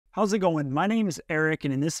How's it going? My name is Eric,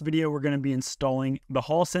 and in this video we're going to be installing the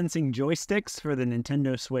Hall sensing joysticks for the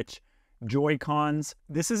Nintendo Switch Joy-Cons.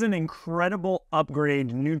 This is an incredible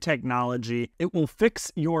upgrade, new technology. It will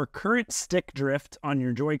fix your current stick drift on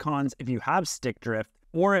your Joy-Cons if you have stick drift,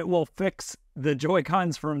 or it will fix the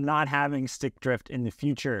Joy-Cons from not having stick drift in the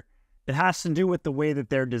future. It has to do with the way that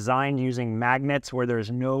they're designed using magnets where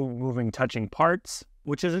there's no moving touching parts,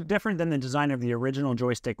 which is different than the design of the original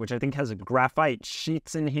joystick, which I think has a graphite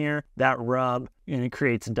sheets in here that rub and it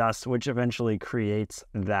creates dust, which eventually creates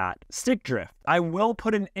that stick drift. I will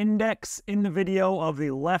put an index in the video of the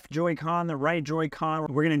left Joy-Con, the right Joy-Con.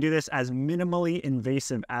 We're going to do this as minimally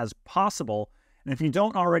invasive as possible. And if you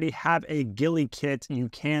don't already have a Guilikit, you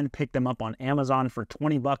can pick them up on Amazon for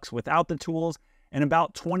 20 bucks without the tools and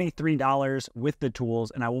about $23 with the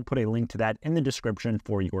tools. And I will put a link to that in the description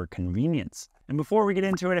for your convenience. And before we get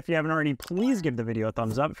into it, if you haven't already, please give the video a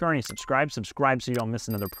thumbs up. If you're already subscribed so you don't miss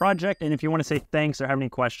another project. And if you want to say thanks or have any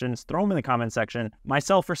questions, throw them in the comment section.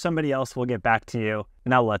 Myself or somebody else will get back to you.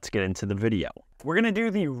 Now let's get into the video. We're going to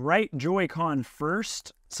do the right Joy-Con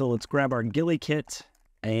first. So let's grab our Guilikit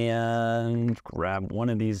and grab one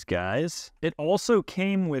of these guys. It also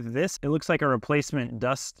came with this. It looks like a replacement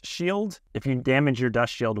dust shield. If you damage your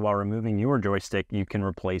dust shield while removing your joystick, you can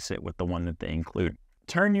replace it with the one that they include.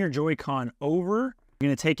 Turn your Joy-Con over. You're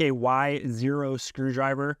going to take a Y0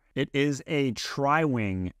 screwdriver. It is a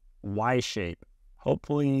tri-wing Y shape.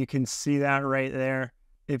 Hopefully you can see that right there.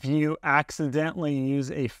 If you accidentally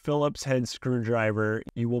use a Phillips head screwdriver,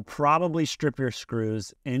 you will probably strip your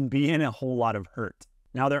screws and be in a whole lot of hurt.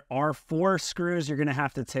 Now there are 4 screws you're going to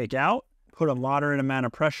have to take out, put a moderate amount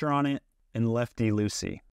of pressure on it, and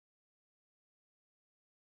lefty-loosey.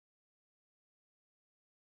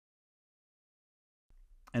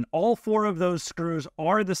 And all 4 of those screws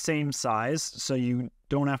are the same size, so you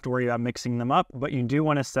don't have to worry about mixing them up, but you do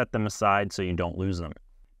want to set them aside so you don't lose them.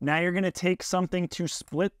 Now you're going to take something to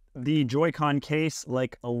split the Joy-Con case,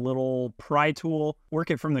 like a little pry tool, work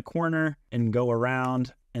it from the corner and go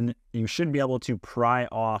around, and you should be able to pry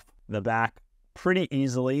off the back pretty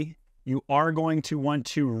easily. You are going to want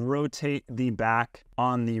to rotate the back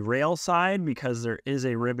on the rail side because there is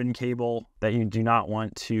a ribbon cable that you do not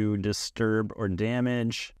want to disturb or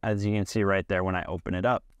damage, as you can see right there when I open it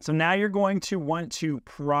up. So now you're going to want to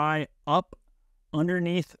pry up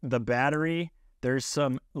underneath the battery. There's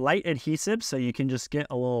some light adhesive, so you can just get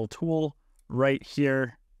a little tool right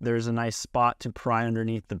here. There's a nice spot to pry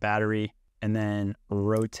underneath the battery and then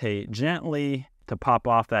rotate gently to pop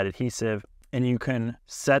off that adhesive. And you can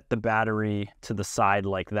set the battery to the side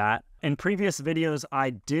like that. In previous videos, I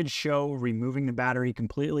did show removing the battery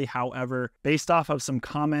completely. However, based off of some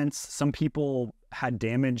comments, some people had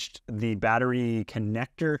damaged the battery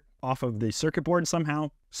connector off of the circuit board somehow.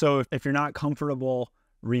 So if you're not comfortable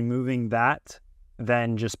removing that,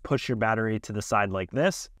 then just push your battery to the side like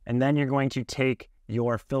this. And then you're going to take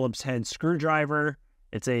your Phillips head screwdriver.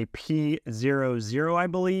 It's a P00, I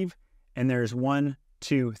believe. And there's 1,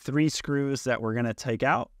 2, 3 screws that we're going to take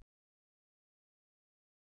out.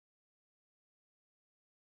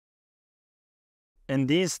 And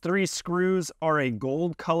these 3 screws are a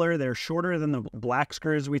gold color. They're shorter than the black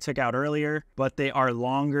screws we took out earlier, but they are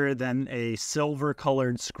longer than a silver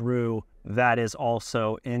colored screw that is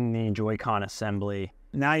also in the Joy-Con assembly.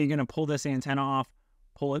 Now you're going to pull this antenna off,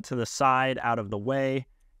 pull it to the side out of the way,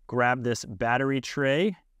 grab this battery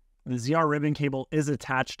tray. The ZR ribbon cable is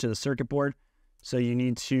attached to the circuit board, so you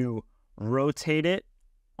need to rotate it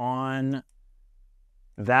on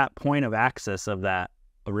that point of access of that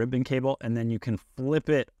ribbon cable, and then you can flip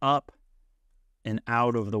it up and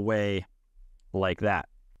out of the way like that.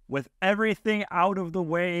 With everything out of the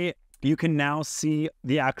way, you can now see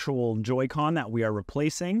the actual Joy-Con that we are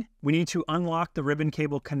replacing. We need to unlock the ribbon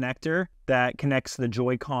cable connector that connects the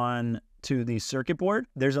Joy-Con to the circuit board.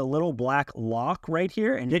 There's a little black lock right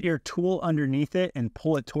here, and get your tool underneath it and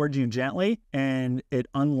pull it towards you gently, and it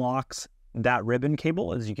unlocks that ribbon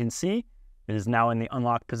cable. As you can see, it is now in the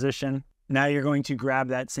unlocked position. Now you're going to grab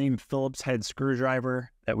that same Phillips head screwdriver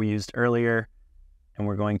that we used earlier, and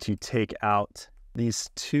we're going to take out these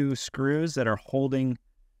 2 screws that are holding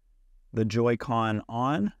the Joy-Con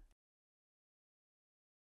on.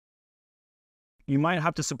 You might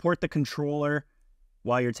have to support the controller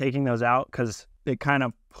while you're taking those out because it kind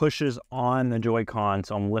of pushes on the Joy-Con,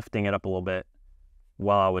 so I'm lifting it up a little bit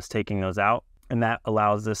while I was taking those out, and that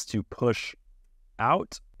allows this to push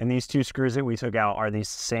out. And these 2 screws that we took out are the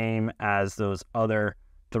same as those other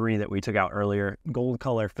 3 that we took out earlier, gold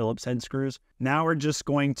color Phillips head screws. Now we're just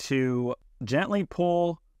going to gently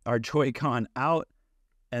pull our Joy-Con out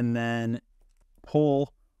and then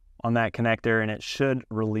pull on that connector and it should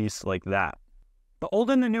release like that. The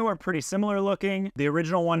old and the new are pretty similar looking. The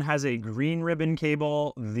original one has a green ribbon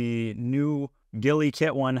cable. The new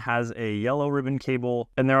Guilikit one has a yellow ribbon cable,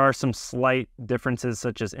 and there are some slight differences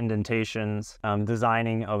such as indentations,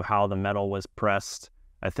 designing of how the metal was pressed.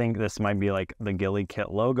 I think this might be like the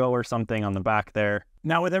Guilikit logo or something on the back there.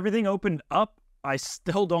 Now with everything opened up, I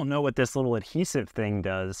still don't know what this little adhesive thing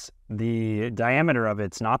does. The diameter of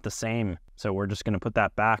it's not the same, so we're just going to put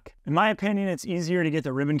that back. In my opinion, it's easier to get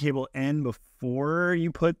the ribbon cable in before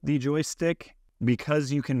you put the joystick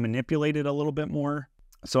because you can manipulate it a little bit more.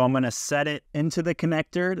 So I'm going to set it into the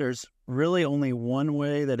connector. There's really only one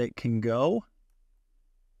way that it can go.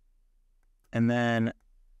 And then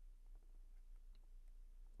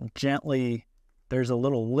gently, there's a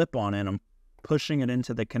little lip on it. I'm pushing it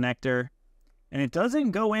into the connector. And it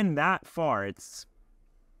doesn't go in that far. It's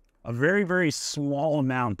a very, very small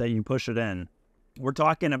amount that you push it in. We're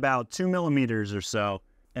talking about 2 millimeters or so.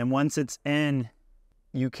 And once it's in,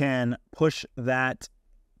 you can push that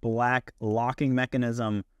black locking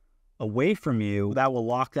mechanism away from you. That will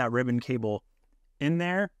lock that ribbon cable in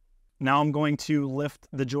there. Now I'm going to lift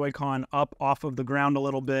the Joy-Con up off of the ground a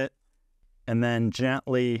little bit and then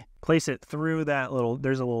gently place it through that little,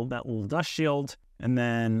 there's a little, that little dust shield. And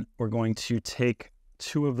then we're going to take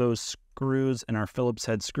 2 of those screws and our Phillips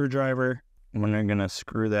head screwdriver, and we're going to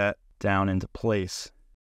screw that down into place.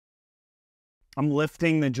 I'm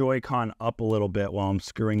lifting the Joy-Con up a little bit while I'm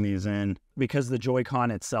screwing these in because the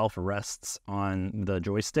Joy-Con itself rests on the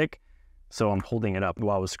joystick. So I'm holding it up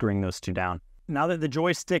while I was screwing those 2 down. Now that the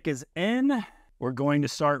joystick is in, we're going to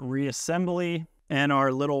start reassembly, and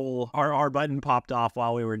our R button popped off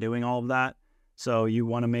while we were doing all of that. So you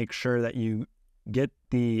want to make sure that you get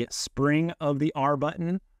the spring of the R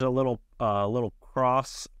button. There's a little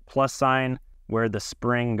cross plus sign where the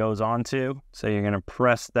spring goes onto. So you're going to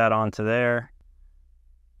press that onto there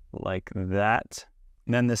like that.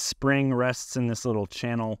 And then the spring rests in this little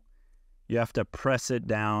channel. You have to press it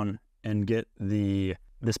down and get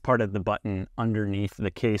this part of the button underneath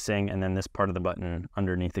the casing, and then this part of the button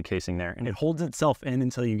underneath the casing there. And it holds itself in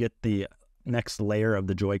until you get the next layer of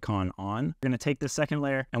the Joy-Con on. We're going to take the second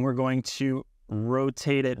layer and we're going to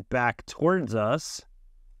rotate it back towards us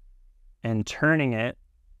and turning it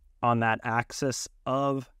on that axis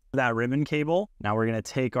of that ribbon cable. Now we're going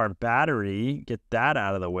to take our battery, get that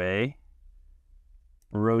out of the way,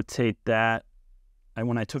 rotate that. And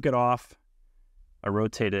when I took it off, I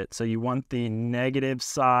rotate it. So you want the negative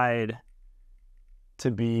side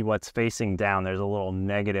to be what's facing down. There's a little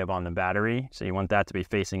negative on the battery. So you want that to be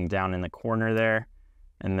facing down in the corner there.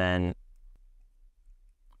 And then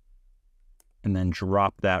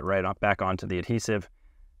drop that right back onto the adhesive.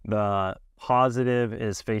 The positive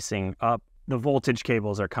is facing up. The voltage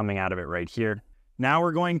cables are coming out of it right here. Now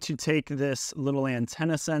we're going to take this little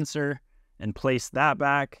antenna sensor and place that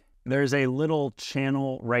back. There's a little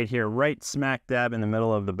channel right here, right smack dab in the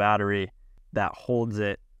middle of the battery that holds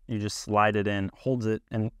it. You just slide it in, holds it,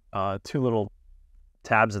 and 2 little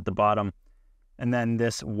tabs at the bottom. And then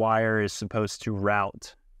this wire is supposed to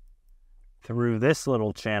route through this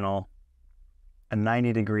little channel, a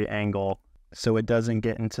 90-degree angle, so it doesn't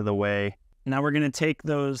get into the way. Now we're going to take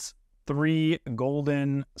those 3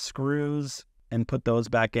 golden screws and put those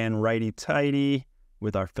back in righty-tighty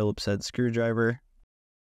with our Phillips head screwdriver.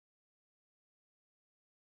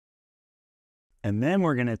 And then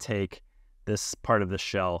we're going to take this part of the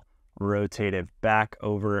shell, rotate it back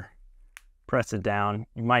over, press it down.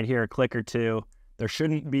 You might hear a click or 2. There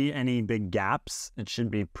shouldn't be any big gaps. It should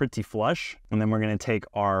be pretty flush. And then we're going to take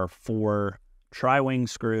our 4 tri-wing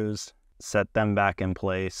screws, set them back in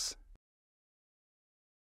place,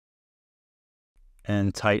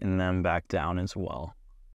 and tighten them back down as well.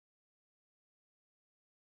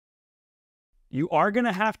 You are going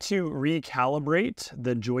to have to recalibrate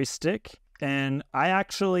the joystick, and I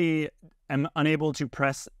actually am unable to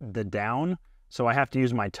press the down, so I have to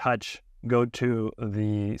use my touch. Go to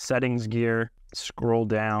the settings gear, scroll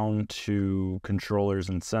down to controllers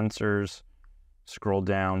and sensors, scroll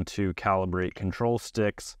down to calibrate control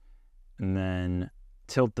sticks, and then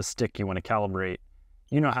tilt the stick you want to calibrate.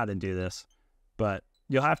 You know how to do this, but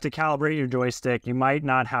you'll have to calibrate your joystick. You might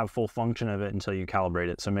not have full function of it until you calibrate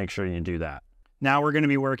it, so make sure you do that. Now we're going to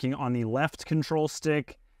be working on the left control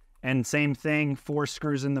stick, and same thing, 4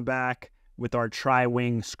 screws in the back with our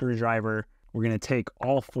tri-wing screwdriver. We're going to take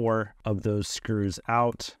all 4 of those screws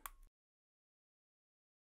out.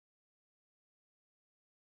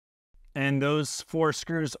 And those 4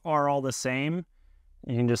 screws are all the same.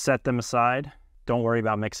 You can just set them aside. Don't worry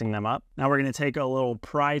about mixing them up. Now we're going to take a little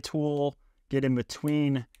pry tool, get in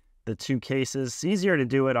between the the two cases. It's easier to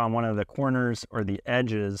do it on one of the corners or the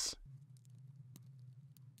edges.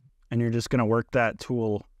 And you're just going to work that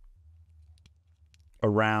tool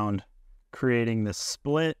around, creating this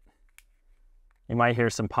split. You might hear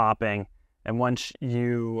some popping. And once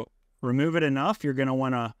you remove it enough, you're going to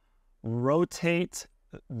want to rotate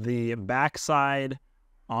the backside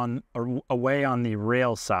away on the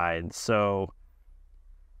rail side, so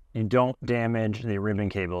you don't damage the ribbon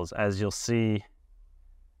cables, as you'll see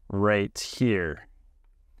right here.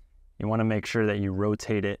 You want to make sure that you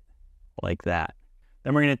rotate it like that.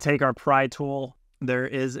 Then we're going to take our pry tool. There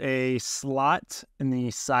is a slot in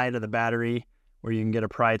the side of the battery where you can get a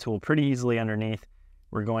pry tool pretty easily underneath.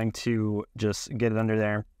 We're going to just get it under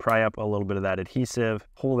there, pry up a little bit of that adhesive,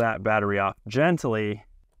 pull that battery off gently,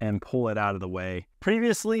 and pull it out of the way.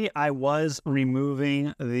 Previously, I was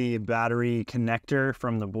removing the battery connector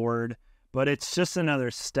from the board, but it's just another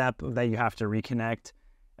step that you have to reconnect,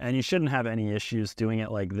 and you shouldn't have any issues doing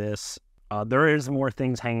it like this. There is more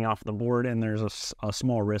things hanging off the board, and there's a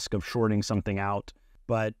small risk of shorting something out,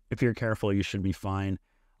 but if you're careful, you should be fine.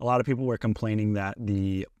 A lot of people were complaining that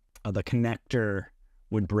the connector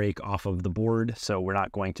would break off of the board, so we're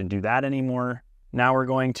not going to do that anymore. Now we're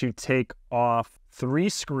going to take off 3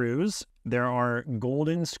 screws. There are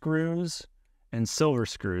golden screws and silver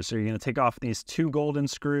screws. So you're going to take off these 2 golden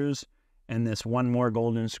screws and this 1 more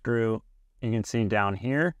golden screw you can see down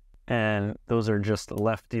here. And those are just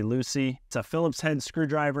lefty-loosey. It's a Phillips head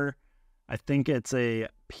screwdriver. I think it's a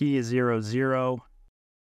P00.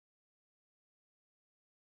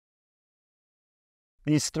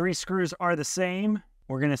 These 3 screws are the same.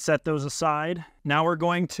 We're going to set those aside. Now we're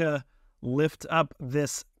going to lift up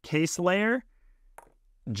this case layer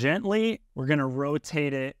gently. We're going to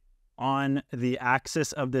rotate it on the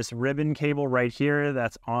axis of this ribbon cable right here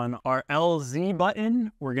that's on our LZ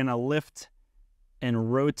button. We're going to lift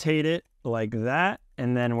and rotate it like that,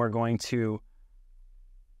 and then we're going to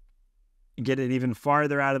get it even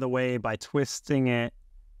farther out of the way by twisting it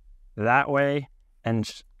that way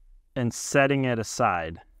and setting it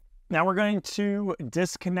aside. Now we're going to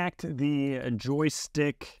disconnect the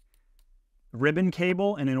joystick ribbon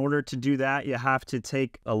cable, and in order to do that, you have to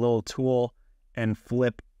take a little tool and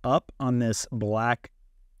flip up on this black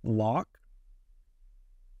lock.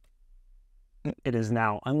 It is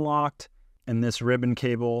now unlocked, and this ribbon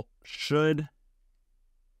cable should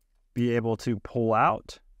be able to pull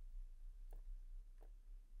out.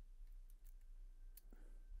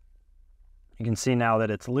 You can see now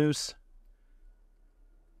that it's loose.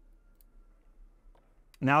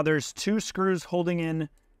 Now there's 2 screws holding in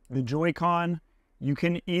the Joy-Con. You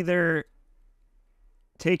can either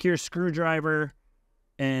take your screwdriver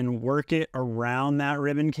and work it around that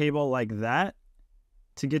ribbon cable like that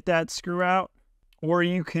to get that screw out, or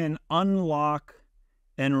you can unlock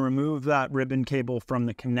and remove that ribbon cable from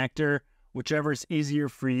the connector, whichever is easier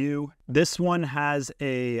for you. This one has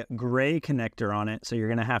a gray connector on it, so you're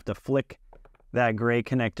going to have to flick that gray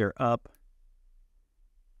connector up,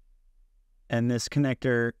 and this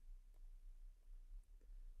connector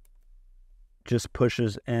just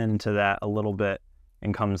pushes into that a little bit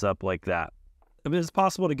and comes up like that. It is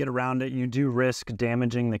possible to get around it. You do risk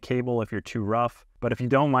damaging the cable if you're too rough, but if you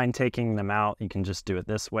don't mind taking them out, you can just do it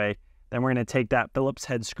this way. Then we're going to take that Phillips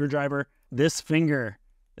head screwdriver. This finger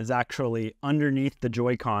is actually underneath the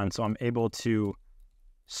Joy-Con, so I'm able to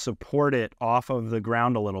support it off of the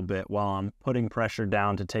ground a little bit while I'm putting pressure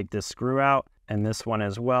down to take this screw out, and this one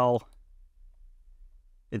as well.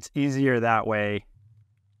 It's easier that way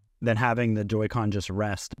than having the Joy-Con just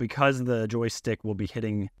rest, because the joystick will be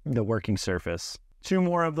hitting the working surface. 2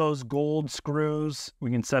 more of those gold screws.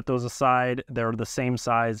 We can set those aside. They're the same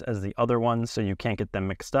size as the other ones, so you can't get them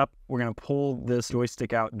mixed up. We're going to pull this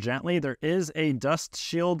joystick out gently. There is a dust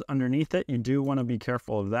shield underneath it. You do want to be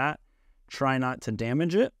careful of that. Try not to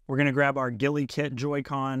damage it. We're going to grab our Guilikit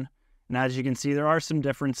Joycon, and as you can see, there are some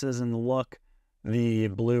differences in the look, the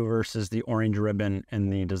blue versus the orange ribbon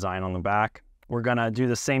and the design on the back. We're going to do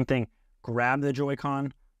the same thing. Grab the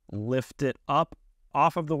Joy-Con, lift it up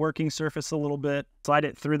off of the working surface a little bit, slide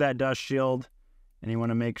it through that dust shield, and you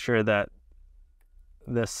want to make sure that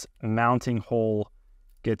this mounting hole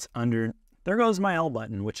gets under. There goes my L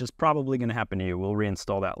button, which is probably going to happen to you. We'll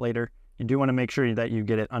reinstall that later. You do want to make sure that you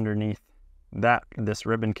get it underneath this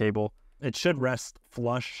ribbon cable. It should rest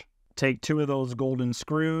flush. Take 2 of those golden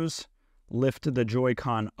screws, lift the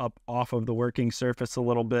Joy-Con up off of the working surface a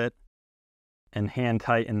little bit, and hand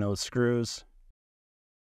tighten those screws.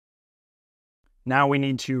 Now we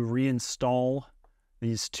need to reinstall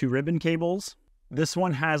these 2 ribbon cables. This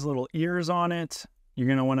one has little ears on it. You're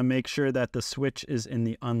going to want to make sure that the switch is in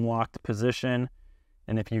the unlocked position.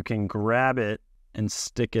 And if you can grab it and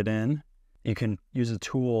stick it in, you can use a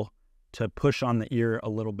tool to push on the ear a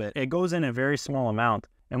little bit. It goes in a very small amount.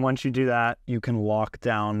 And once you do that, you can lock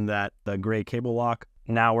down the gray cable lock.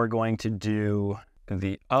 Now we're going to do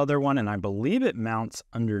the other one, and I believe it mounts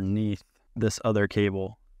underneath this other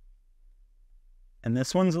cable. And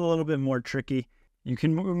this one's a little bit more tricky. You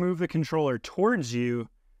can move the controller towards you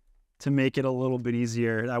to make it a little bit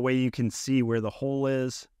easier. That way you can see where the hole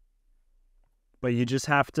is. But you just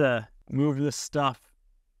have to move this stuff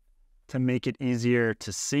to make it easier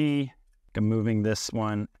to see. I'm moving this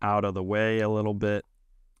one out of the way a little bit.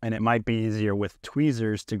 And it might be easier with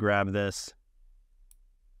tweezers to grab this.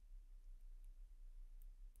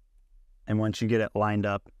 And once you get it lined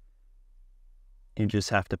up, you just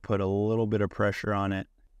have to put a little bit of pressure on it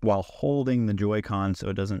while holding the Joy-Con so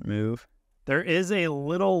it doesn't move. There is a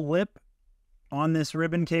little lip on this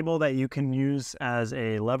ribbon cable that you can use as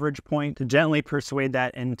a leverage point to gently persuade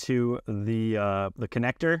that into the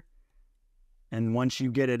connector. And once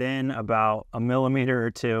you get it in about 1 millimeter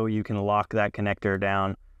or 2, you can lock that connector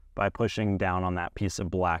down by pushing down on that piece of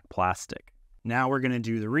black plastic. Now we're going to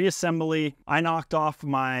do the reassembly. I knocked off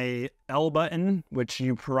my L button, which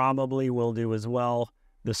you probably will do as well.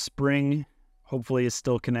 The spring hopefully is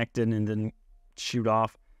still connected and didn't shoot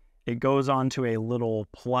off. It goes onto a little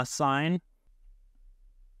plus sign.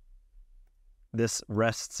 This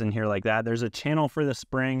rests in here like that. There's a channel for the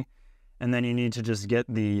spring, and then you need to just get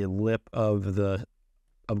the lip of the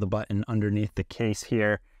button underneath the case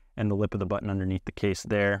here and the lip of the button underneath the case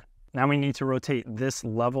there. Now we need to rotate this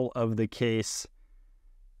level of the case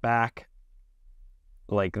back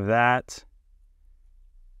like that.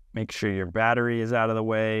 Make sure your battery is out of the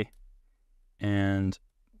way. And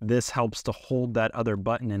this helps to hold that other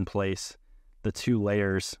button in place, the 2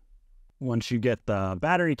 layers. Once you get the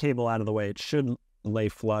battery cable out of the way, it should lay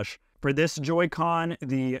flush. For this Joy-Con,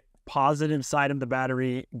 the positive side of the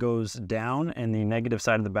battery goes down and the negative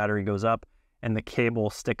side of the battery goes up, and the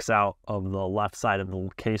cable sticks out of the left side of the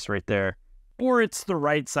case right there. Or it's the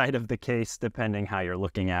right side of the case, depending how you're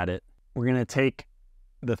looking at it. We're gonna take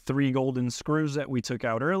the 3 golden screws that we took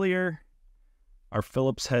out earlier, our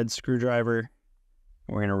Phillips head screwdriver.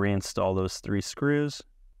 We're going to reinstall those 3 screws.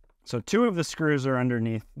 So 2 of the screws are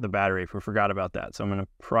underneath the battery, if we forgot about that. So I'm going to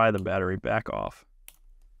pry the battery back off,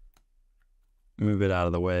 move it out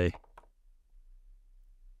of the way,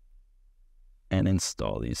 and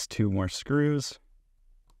install these 2 more screws.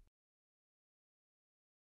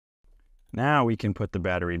 Now we can put the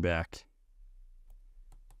battery back,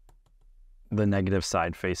 the negative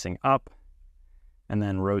side facing up, and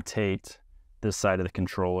then rotate this side of the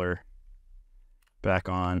controller back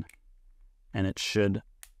on, and it should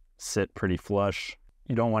sit pretty flush.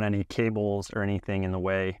 You don't want any cables or anything in the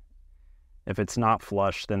way. If it's not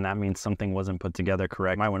flush, then that means something wasn't put together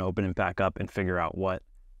correct. You might want to open it back up and figure out what.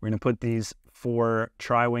 We're going to put these 4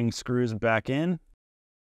 tri-wing screws back in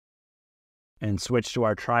and switch to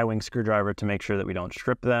our tri-wing screwdriver to make sure that we don't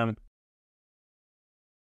strip them.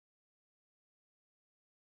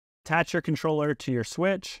 Attach your controller to your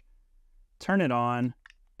switch, turn it on.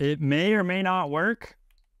 It may or may not work,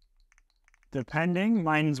 depending.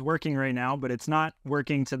 Mine's working right now, but it's not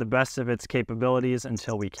working to the best of its capabilities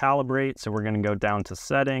until we calibrate. So we're going to go down to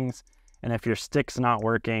settings. And if your stick's not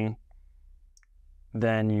working,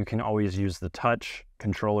 then you can always use the touch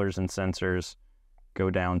controllers and sensors. Go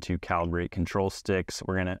down to calibrate control sticks.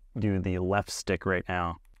 We're going to do the left stick right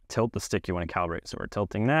now. Tilt the stick you want to calibrate. So we're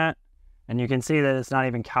tilting that. And you can see that it's not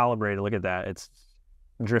even calibrated. Look at that. It's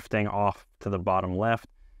drifting off to the bottom left.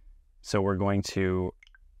 So we're going to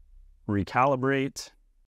recalibrate.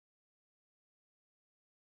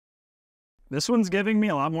 This one's giving me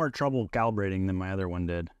a lot more trouble calibrating than my other one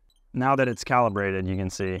did. Now that it's calibrated, you can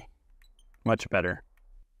see much better.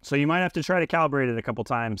 So you might have to try to calibrate it a couple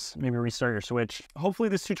times, maybe restart your switch. Hopefully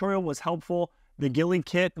this tutorial was helpful. The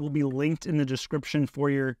Guilikit will be linked in the description for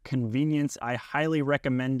your convenience. I highly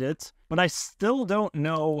recommend it, but I still don't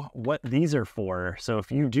know what these are for. So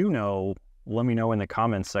if you do know, let me know in the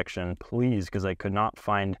comments section, please, because I could not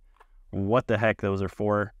find what the heck those are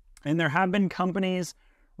for. And there have been companies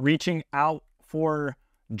reaching out for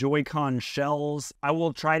Joy-Con shells. I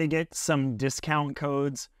will try to get some discount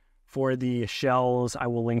codes for the shells. I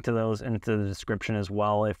will link to those into the description as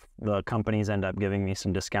well if the companies end up giving me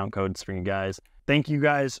some discount codes for you guys. Thank you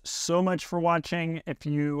guys so much for watching. If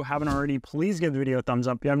you haven't already, please give the video a thumbs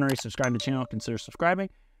up. If you haven't already subscribed to the channel, consider subscribing.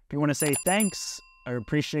 If you want to say thanks, I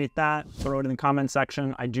appreciate that. Throw it in the comment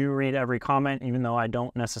section. I do read every comment, even though I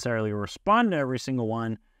don't necessarily respond to every single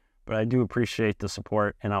one, but I do appreciate the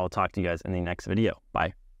support, and I will talk to you guys in the next video.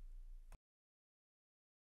 Bye.